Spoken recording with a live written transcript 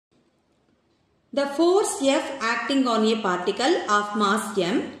The force F acting on a particle of mass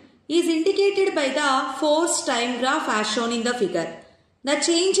m is indicated by the force time graph as shown in the figure. The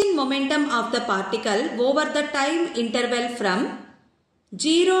change in momentum of the particle over the time interval from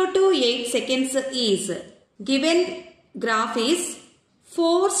 0 to 8 seconds is given graph is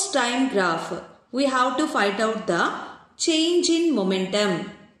force time graph. We have to find out the change in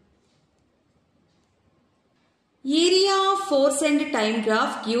momentum. Area of force and time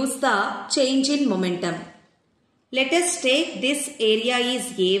graph gives the change in momentum. Let us take this area is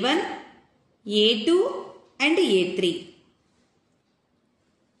A1, A2 and A3.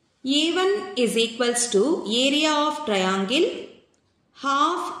 A1 is equals to area of triangle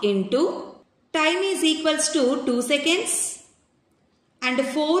half into time is equals to 2 seconds and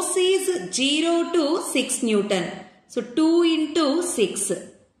force is 0 to 6 Newton. So 2 into 6.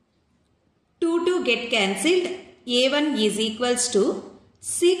 2 to get cancelled. A1 is equals to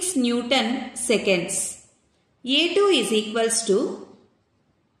 6 Newton seconds. A2 is equals to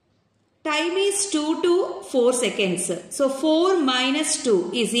time is 2 to 4 seconds. So 4 minus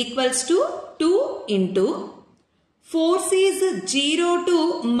 2 is equals to 2 into force is 0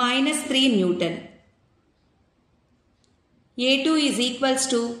 to minus 3 Newton. A2 is equals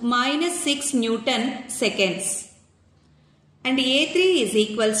to minus 6 Newton seconds. And A3 is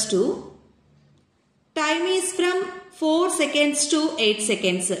equals to time is from 4 seconds to 8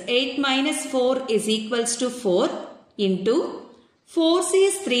 seconds. 8 minus 4 is equals to 4 into force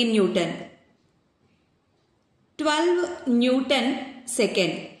is 3 Newton. 12 Newton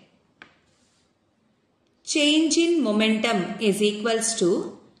second. Change in momentum is equals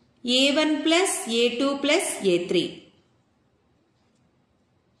to A1 plus A2 plus A3.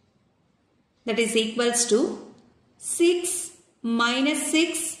 That is equals to 6 minus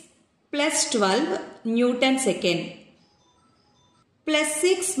 6 plus 12 Newton second. Plus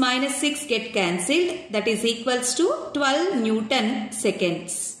 6 minus 6 get cancelled. That is equals to 12 Newton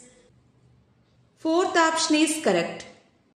seconds. Fourth option is correct.